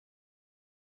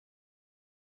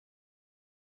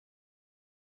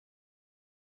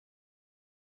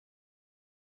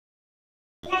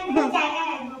You came with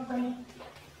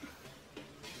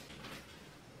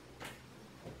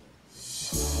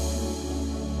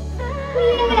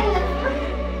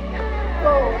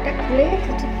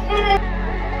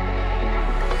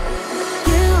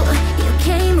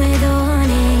a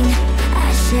warning.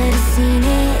 I should have seen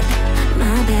it.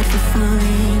 My bad for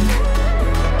falling.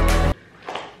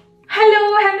 Hello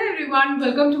everyone,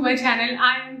 welcome to my channel.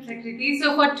 I am Prakriti.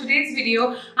 So for today's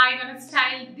video, I'm gonna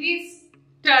style this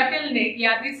turtleneck,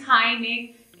 this high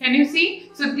neck. Can you see?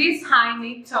 So this high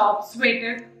neck top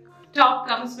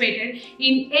cum sweater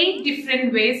in 8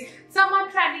 different ways. Some are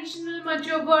traditional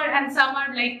machover and some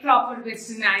are like proper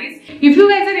westernized. If you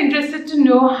guys are interested to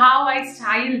know how I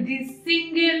style this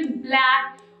single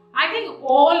black, I think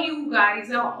all you guys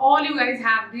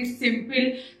have this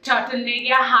simple turtleneck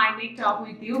high neck top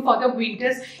with you for the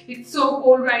winters. It's so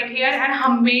cold right here, and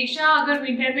हमेशा अगर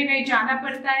winter में कहीं जाना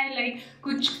पड़ता है, like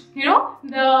कुछ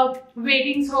the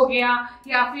weddings हो गया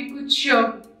या फिर कुछ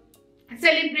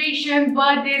celebration,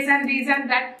 birthdays and this and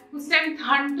that, उस टाइम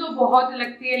ठंड तो बहुत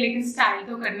लगती है लेकिन स्टाइल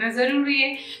तो करना जरूरी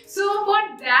है. So for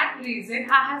that reason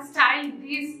I have styled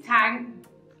this tank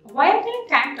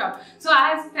top. So I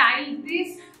have styled this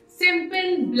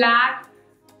simple black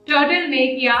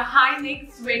turtleneck high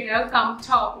neck sweater cum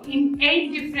top in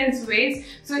 8 different ways.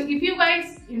 So if you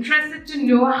guys interested to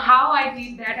know how I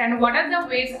did that and what are the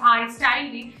ways I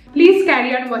styled it, please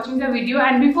carry on watching the video.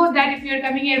 And before that, if you are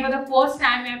coming here for the first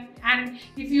time and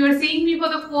if you are seeing me for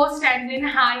the first time, then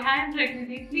hi, I am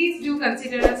Prakriti. Please do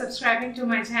consider subscribing to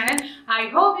my channel. I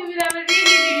hope you will have a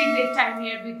really great time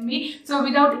here with me. So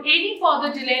without any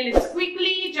further delay, let's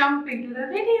quickly jump into the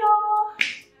video.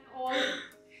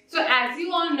 So as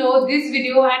you all know, this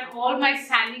video and all my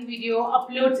styling video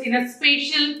uploads in a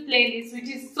special playlist which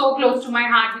is so close to my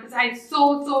heart because I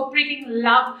so freaking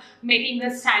love making the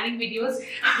styling videos.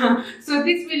 So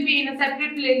this will be in a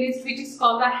separate playlist which is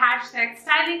called the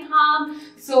 #StylingHub.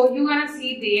 So you're gonna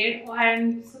see there,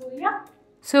 and so yeah.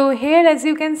 So here, as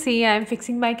you can see, I'm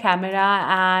fixing my camera,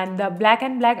 and the black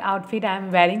and black outfit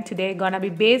I'm wearing today gonna be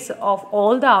base of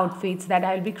all the outfits that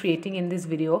I'll be creating in this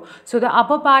video. So the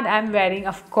upper part I'm wearing,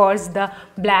 of course, the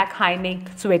black high neck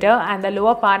sweater, and the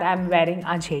lower part I'm wearing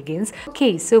a jeggings.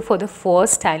 Okay, so for the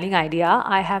first styling idea,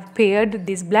 I have paired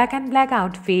this black and black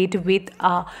outfit with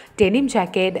a denim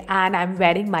jacket, and I'm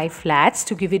wearing my flats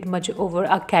to give it much over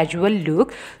a casual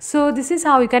look. So this is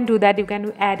how you can do that. You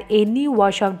can add any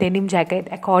wash of denim jacket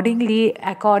according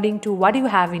to what you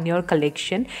have in your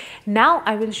collection. Now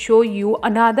I will show you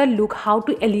another look, how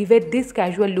to elevate this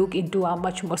casual look into a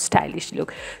much more stylish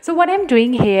look. So what I'm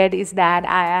doing here is that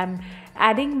I am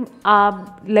adding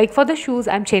like for the shoes,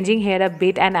 I'm changing here a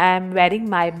bit and I am wearing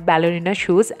my ballerina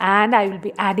shoes, and I will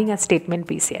be adding a statement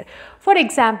piece here. For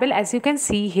example, as you can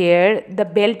see here, the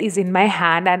belt is in my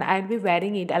hand and I'll be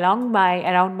wearing it around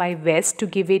my waist to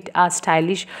give it a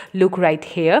stylish look right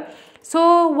here.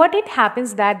 So what it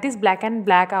happens that this black and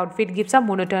black outfit gives a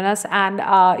monotonous and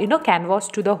canvas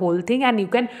to the whole thing, and you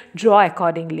can draw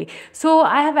accordingly. So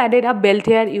I have added a belt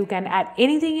here. You can add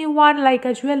anything you want, like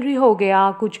a jewelry ho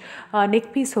gaya, kuch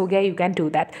neck piece ho gaya, you can do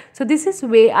that. So this is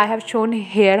way I have shown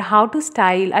here how to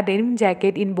style a denim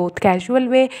jacket in both casual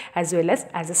way as well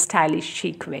as a stylish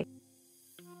chic way.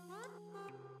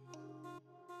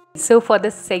 So for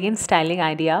the second styling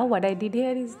idea, what I did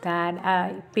here is that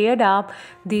I paired up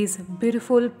this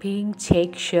beautiful pink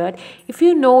check shirt. If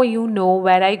you know, you know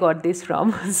where I got this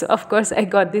from. So of course I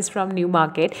got this from New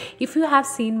Market. If you have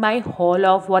seen my haul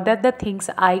of what are the things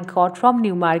I got from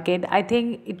New Market, I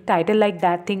think it titled like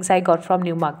that, things I got from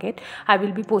New Market. I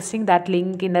will be posting that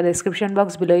link in the description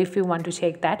box below if you want to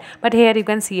check that. But here you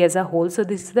can see as a whole. So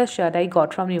this is the shirt I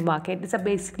got from New Market. It's a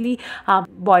basically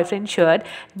boyfriend shirt.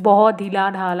 बहुत ढीला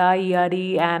ढाला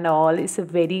ईयरी and all. It's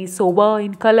very sober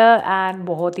in color and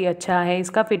बहुत ही अच्छा है.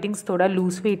 इसका fittings थोड़ा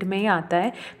loose fit में ही आता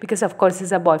है because of course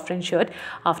it's a boyfriend shirt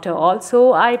after all.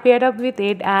 So I paired up with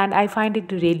it and I find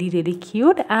it really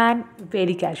cute and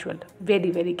very casual,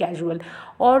 very casual.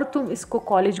 और तुम इसको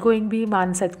college going भी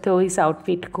मान सकते हो इस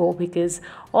outfit को because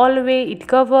all the way it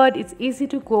covered, it's easy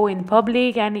to go in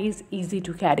public and is easy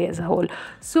to carry as a whole.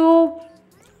 So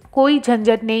कोई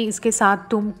झंझट नहीं, इसके साथ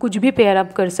तुम कुछ भी पेयर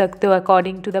अप कर सकते हो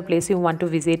according to the place you want to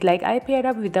visit. Like I pair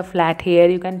up with a flat hair,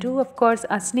 you can do of course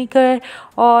a sneaker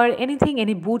और anything,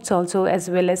 any boots also, as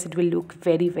well as it will look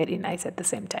very nice at the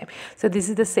same time. So this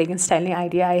is the second styling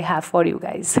idea I have for you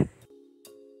guys.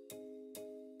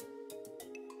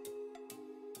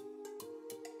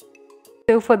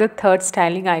 So for the third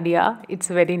styling idea, it's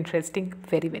very interesting,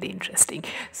 very interesting.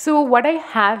 So what I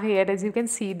have here, as you can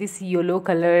see, this yellow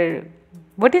color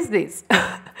What is this?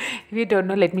 If you don't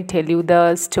know, let me tell you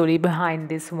the story behind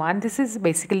this one. This is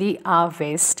basically our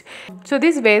vest. So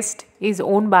this vest is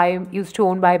used to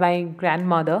owned by my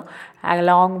grandmother,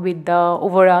 along with the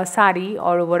over a sari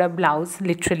or over a blouse.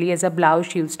 Literally as a blouse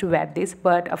she used to wear this,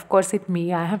 but of course with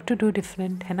me I have to do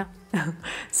different, है ना?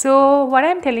 So what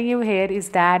I'm telling you here is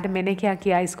that मैंने क्या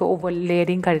किया, इसको over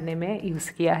layering करने में use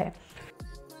किया है.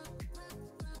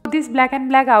 This black and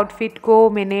black outfit को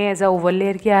मैंने एज अ ओवर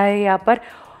लेयर किया है यहाँ पर.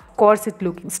 Course it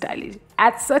looking stylish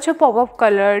at such a pop up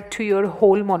colour to your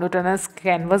whole monotonous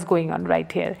canvas going on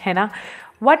right hair, है ना.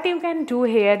 What you can do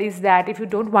here is that if you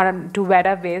don't want to wear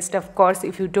a vest, of course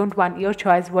if you don't want your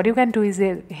choice, what you can do is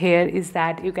here is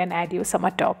that you can add your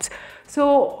summer tops. So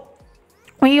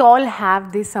we all have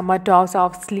these summer tops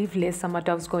of sleeveless summer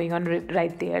tops going on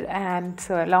right there, and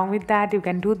so along with that you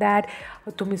can do that.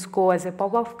 तुम इसको as a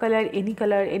pop of color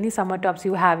any summer tops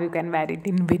you have you can wear it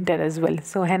in winter as well.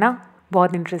 So है ना,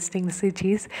 बहुत interesting C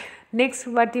cheese. Next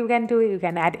what you can do, you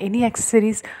can add any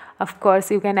accessories. of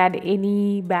course you can add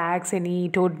any bags, any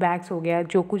tote bags हो गया,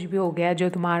 जो कुछ भी हो गया जो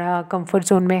तुम्हारा comfort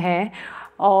zone में है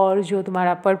और जो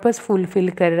तुम्हारा पर्पस फुलफिल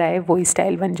कर रहा है वही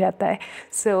स्टाइल बन जाता है.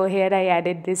 So here I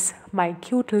added this my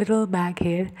cute little bag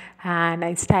hair and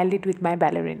I styled it with my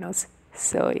बैलerinos.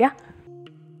 सो या.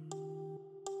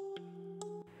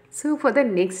 So for the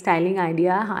next styling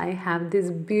idea, I have this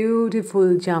beautiful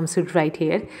jumpsuit right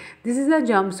here. This is a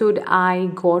jumpsuit I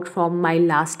got from my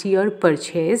last year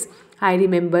purchase. I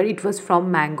remember it was from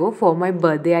Mango. For my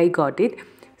birthday I got it.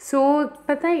 So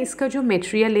पता है इसका जो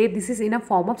material है, this is in a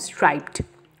form of striped.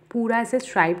 पूरा ऐसे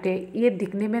striped है. ये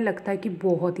दिखने में लगता है कि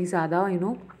बहुत ही ज़्यादा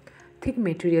थिक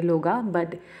मटेरियल होगा,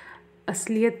 बट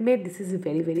असलियत में this is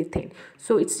very very thin.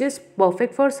 So it's just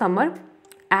perfect for summer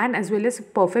and as well as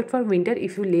perfect for winter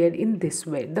if you layer in this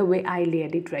way, the way I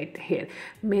layered it right here.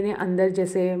 मैंने अंदर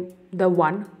जैसे the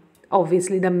one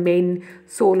obviously the main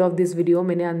soul of this video,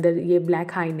 मैंने अंदर ये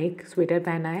black high neck sweater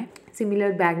पहना है. Similar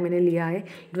bag मैंने लिया है.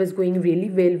 It was going really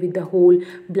well with the whole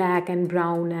black and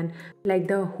brown and like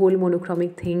the whole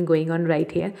monochromic thing going on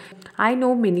right here. I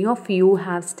know many of you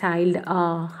have styled a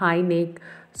high neck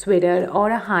sweater or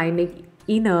a high neck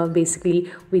inner basically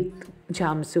with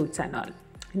jumpsuits and all.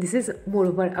 This is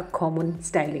moreover a common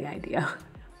styling idea,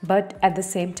 but at the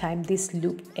same time this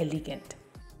look elegant.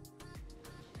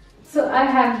 So I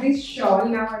have this shawl.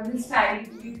 Now I will style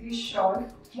it with this shawl.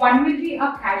 One will be a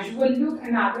casual look,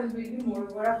 another will be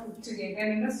moreover a put together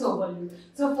and in a sober look.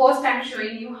 So first I'm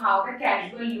showing you how the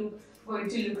casual look is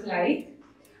going to look like.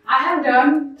 I have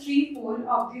done 3/4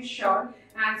 of this shawl,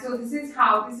 and so this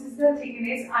is the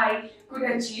thickness I could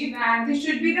achieve, and this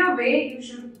should be the way you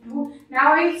should do. Now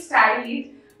I'll style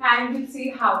it and we'll see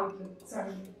how it looks.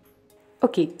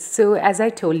 Okay, so as I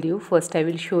told you, first I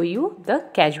will show you the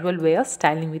casual way of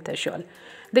styling with a shawl.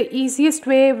 The easiest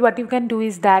way what you can do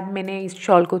is that मैंने इस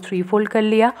shawl को 3/4 कर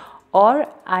लिया और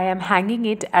I am hanging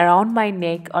it around my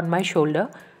neck on my shoulder.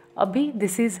 अभी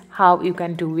this is how you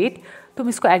can do it. तुम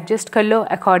इसको adjust कर लो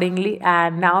accordingly,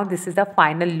 and now this is the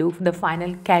final look, the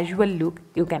final casual look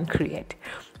you can create.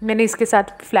 मैंने इसके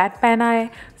साथ flat पहना है,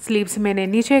 sleeves मैंने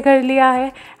नीचे कर लिया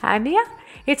है, and yeah,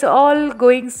 it's all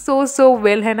going so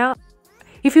well, है ना.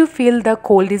 If you feel the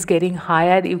cold is getting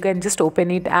higher, you can just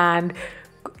open it and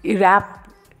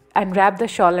wrap the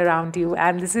shawl around you,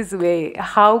 and this is way,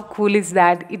 how cool is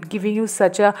that? It giving you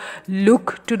such a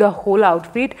look to the whole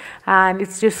outfit, and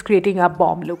it's just creating a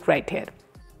bomb look right here.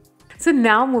 So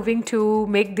now moving to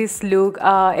make this look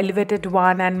elevated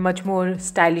one and much more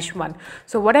stylish one.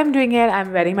 So what I'm doing here,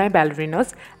 I'm wearing my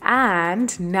ballerinos,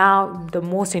 and now the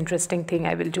most interesting thing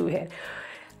I will do here,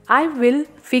 I will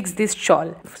fix this shawl.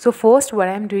 So first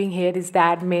what I'm doing here is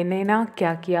that मैंने ना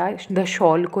क्या किया, the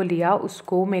shawl को लिया,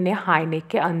 उसको मैंने high neck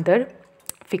के अंदर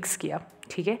fix किया,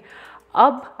 ठीक है.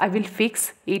 अब I will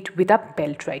fix it with a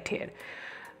belt right here.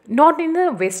 Not in the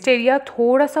waste area,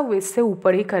 थोड़ा सा वेस्ट से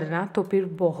ऊपर ही करना तो फिर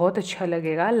बहुत अच्छा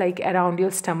लगेगा. Like around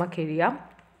your stomach area,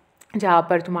 जहाँ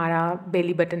पर तुम्हारा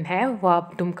बेली बटन है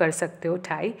वहाँ तुम कर सकते हो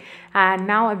tie. And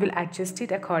now I will adjust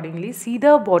it accordingly. See the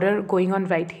border going on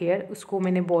right hair, उसको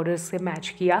मैंने बॉर्डर से मैच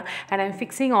किया, and I am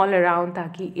fixing all around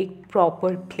ताकि एक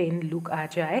प्रॉपर प्लेन लुक आ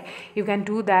जाए. You can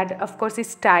do that, of course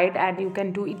it's Tide and you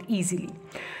can do it easily.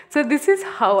 So this is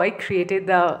how I created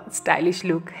the stylish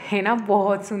look, है ना.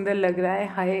 बहुत सुंदर लग रहा है.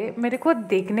 हाय, मेरे को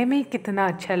देखने में ही कितना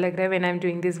अच्छा लग रहा है when I am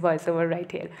doing this voice over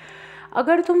right hair.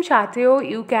 अगर तुम चाहते हो,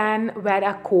 you can wear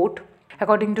a coat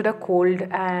according to the cold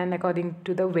and according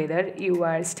to the weather you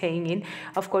are staying in.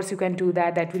 Of course you can do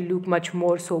that. That will look much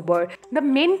more sober. The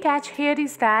main catch here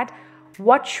is that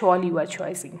what shawl you are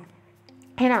choosing.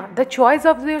 है ना. The choice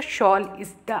of your shawl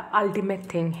is the ultimate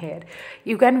thing here.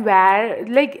 You can wear,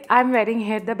 like I'm wearing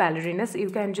here the ballerinas. You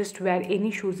can just wear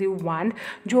any shoes you want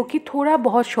जो कि थोड़ा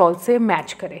बहुत shawl से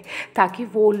match करे, ताकि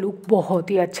वो लुक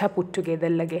बहुत ही अच्छा पुट टुगेदर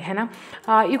लगे, है ना.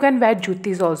 You can wear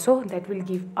jutis also, that will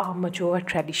give a much more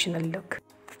traditional look.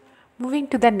 Moving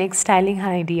to the next styling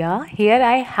idea, here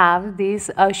I have this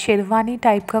sherwani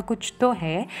type का कुछ तो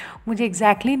है, मुझे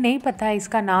exactly नहीं पता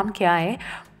इसका नाम क्या है,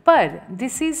 पर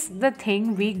this is the thing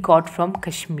we got from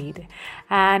Kashmir.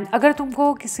 And अगर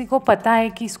तुमको किसी को पता है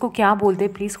कि इसको क्या बोलते,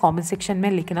 प्लीज़ कमेंट सेक्शन में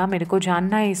लिखना, मेरे को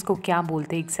जानना है इसको क्या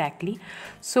बोलते exactly.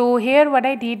 So here what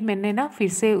I did, मैंने ना फिर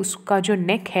से उसका जो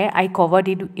नेक है I covered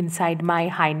it inside my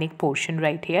high neck portion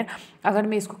right hair. अगर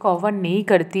मैं इसको कवर नहीं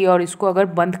करती और इसको अगर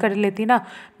बंद कर लेती ना,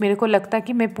 मेरे को लगता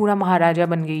कि मैं पूरा महाराजा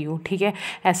बन गई हूँ, ठीक है,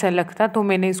 ऐसा लगता. तो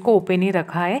मैंने इसको ओपन ही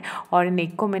रखा है और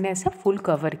नेक को मैंने ऐसा फुल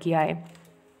कवर किया है.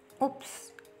 उप्स,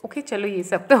 ओके चलो ये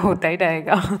सब तो होता ही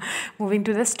रहेगा. Moving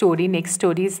to the story, next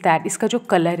story is that इसका जो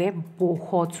कलर है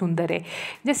बहुत सुंदर है.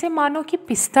 जैसे मानो कि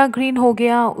पिस्ता ग्रीन हो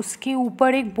गया, उसके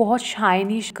ऊपर एक बहुत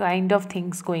shiny kind of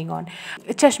things going on.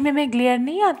 चश्मे में ग्लेयर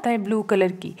नहीं आता है ब्लू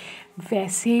कलर की,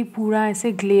 वैसे ही पूरा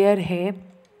ऐसे ग्लेयर है.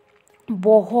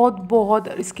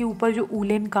 बहुत इसके ऊपर जो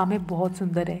ऊलन काम है बहुत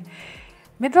सुंदर है.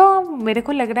 मेरे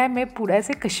को लग रहा है मैं पूरा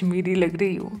ऐसे कश्मीरी लग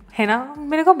रही हूँ, है ना.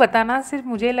 मेरे को बताना सिर्फ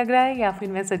मुझे लग रहा है या फिर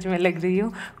मैं सच में लग रही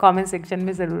हूँ, कमेंट सेक्शन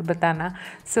में ज़रूर बताना.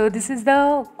 So this is the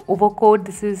overcoat,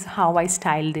 this is how I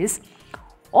style this.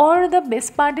 और the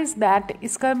best part is that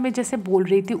इसका मैं जैसे बोल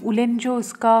रही थी, उलन जो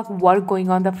उसका work going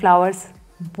on the flowers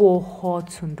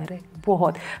बहुत सुंदर है,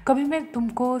 बहुत. कभी मैं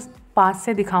तुमको पास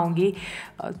से दिखाऊंगी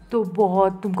तो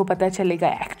बहुत तुमको पता चलेगा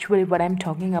actually what I am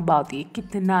talking about, ये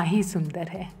कितना ही सुंदर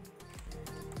है.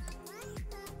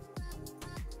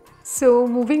 So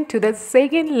moving to the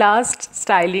second last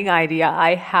styling idea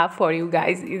I have for you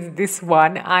guys is this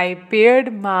one. I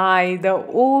paired the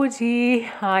OG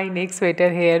high neck sweater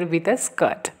here with a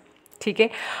skirt. ठीक है,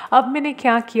 अब मैंने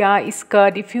क्या किया,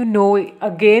 skirt if you know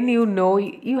again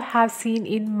you have seen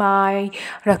in माई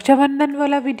रक्षाबंधन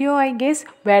वाला video I guess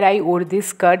where I ore this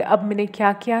skirt. अब मैंने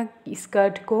क्या किया,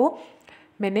 स्कर्ट को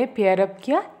मैंने पेयर अप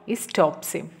किया इस टॉप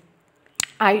से.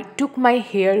 आई टुक माई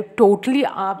हेयर टोटली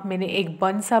आप, मैंने एक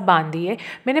बन सा बांध दी है.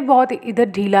 मैंने बहुत इधर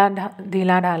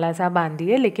ढीला ढाला सा बांध दी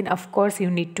है, लेकिन of course you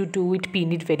need to do it,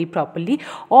 pin it very properly.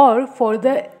 और for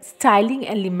the styling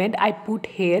element I put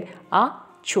hair a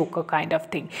choker kind of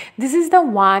thing. This is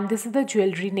the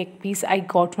jewelry neck piece I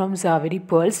got from Zaveri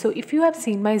Pearls. So if you have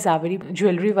seen my Zaveri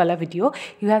jewelry wala video,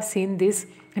 you have seen this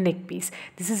neck piece.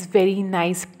 This is very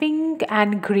nice pink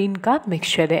and green का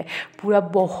mixture है, पूरा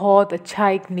बहुत अच्छा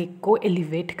एक neck को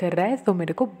elevate कर रहा है, तो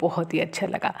मेरे को बहुत ही अच्छा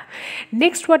लगा.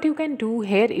 Next what you can do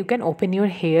here, you can open your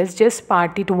hairs, just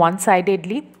part it one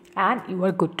sidedly and you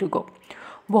are good to go.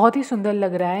 बहुत ही सुंदर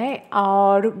लग रहा है.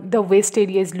 और the waste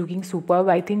area is looking superb.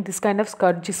 I think this kind of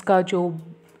skirt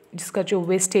जिसका जो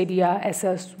waste area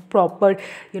ऐसा proper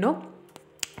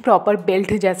proper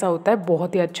belt जैसा होता है,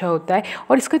 बहुत ही अच्छा होता है.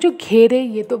 और इसका जो घेर है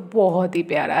ये तो बहुत ही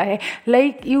प्यारा है.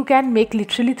 Like you can make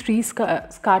literally 3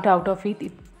 skirt out of it.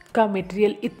 का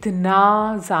मटेरियल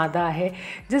इतना ज़्यादा है,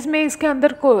 जिसमें इसके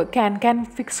अंदर को कैन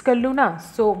फिक्स कर लूँ ना,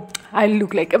 सो I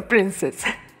look like a princess.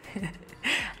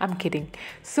 I'm kidding.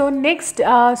 So next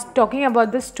talking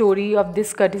about the story of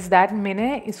this skirt is that मैंने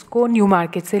इसको न्यू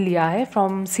मार्केट से लिया है,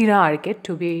 फ्रॉम सीना arcade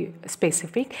to be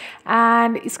specific.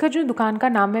 And इसका जो दुकान का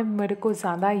नाम है मेरे को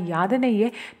ज़्यादा याद नहीं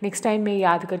है, नेक्स्ट टाइम मैं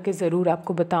याद करके ज़रूर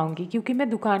आपको बताऊंगी, क्योंकि मैं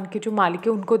दुकान के जो मालिक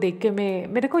है उनको देख के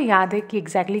मेरे को याद है कि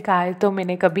एग्जैक्टली कहाँ है, तो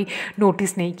मैंने कभी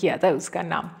नोटिस नहीं किया था उसका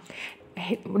नाम.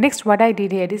 Next what I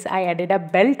did here is I added a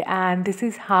belt and this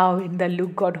is how the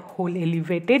look got whole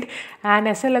elevated and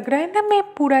ऐसा लग रहा है ना मैं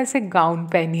पूरा ऐसे गाउन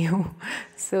पहनी हूँ.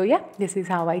 So yeah, this is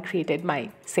how I created my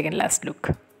second last look.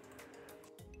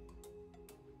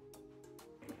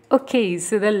 Okay,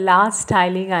 so the last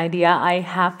styling idea I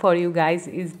have for you guys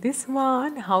is this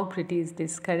one. How pretty is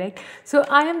this, correct? So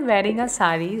I am wearing a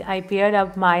sari. I paired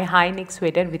up my high neck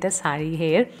sweater with a sari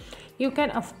here. You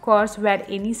can of course wear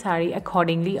any sari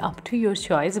accordingly, up to your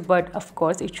choice, but of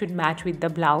course it should match with the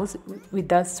blouse with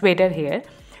the sweater here,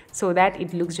 so that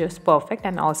it looks just perfect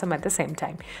and awesome at the same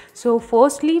time. So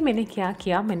firstly मैंने क्या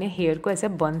किया, मैंने hair को ऐसे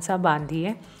बन सा बांधी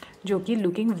है, जो कि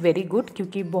लुकिंग वेरी गुड,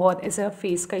 क्योंकि बहुत ऐसा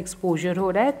फेस का एक्सपोजर हो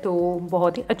रहा है तो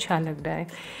बहुत ही अच्छा लग रहा है.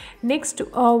 Next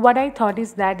what I thought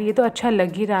is that ये तो अच्छा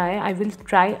लग ही रहा है, I will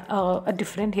try a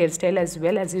different hair style as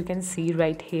well. As you can see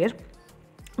right hair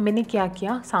मैंने क्या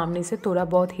किया, सामने से थोड़ा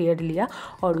बहुत हेयर लिया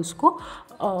और उसको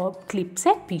क्लिप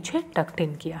से पीछे टक्ड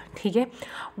इन किया. ठीक है,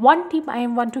 one tip I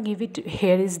am want to give it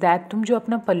here is that तुम जो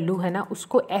अपना पल्लू है ना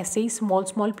उसको ऐसे ही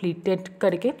स्मॉल प्लीटेड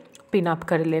करके पिन अप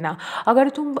कर लेना। अगर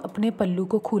तुम अपने पल्लू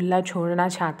को खुला छोड़ना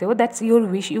चाहते हो, that's your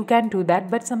wish, you can do that,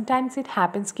 but sometimes it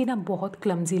happens कि ना बहुत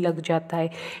क्लमजी लग जाता है,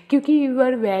 क्योंकि you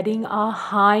are wearing a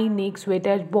high neck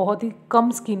sweater, बहुत ही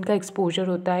कम स्किन का एक्सपोजर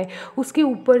होता है, उसके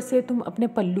ऊपर से तुम अपने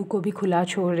पल्लू को भी खुला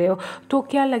छोड़ रहे हो, तो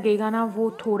क्या लगेगा ना, वो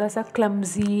थोड़ा सा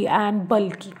क्लमजी एंड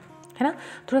बल्की है ना,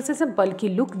 थोड़ा सा बल्की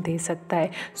लुक दे सकता है।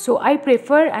 सो I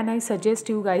prefer and I suggest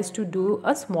you guys to do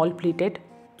a small pleated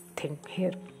thing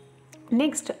here.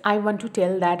 Next I want to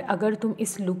tell that अगर तुम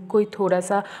इस लुक को थोड़ा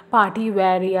सा पार्टी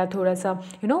वेयर या थोड़ा सा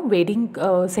वेडिंग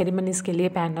सेरेमनीज़ के लिए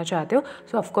पहनना चाहते हो,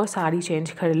 सो ऑफकोर्स साड़ी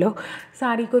चेंज कर लो।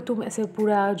 साड़ी को तुम ऐसे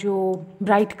पूरा जो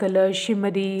ब्राइट कलर,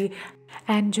 शिमरी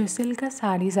एंड जो सिल्क का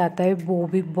साड़ीज़ आता है वो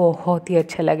भी बहुत ही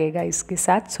अच्छा लगेगा इसके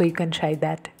साथ, so you can try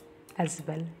that as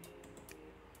well.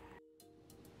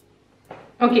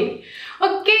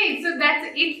 Okay, so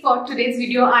that's it for today's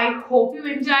video. I hope you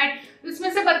enjoyed. उसमें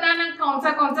से बताना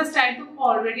कौन सा स्टाइल तुम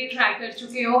ऑलरेडी ट्राई कर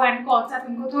चुके हो एंड कौन सा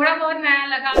तुमको थोड़ा बहुत नया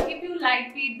लगा। If you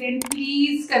liked it, then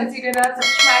please consider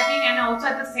subscribing, and also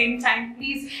at the same time,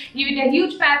 please give it a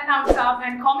huge fat thumbs up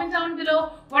and comment down below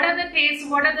what are the tastes,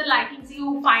 what are the likings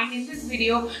you find in this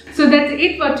video. So that's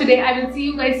it for today. I will see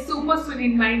you guys super soon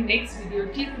in my next video.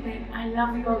 Till then, I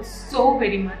love you all so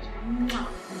very much.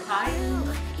 Bye.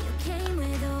 You came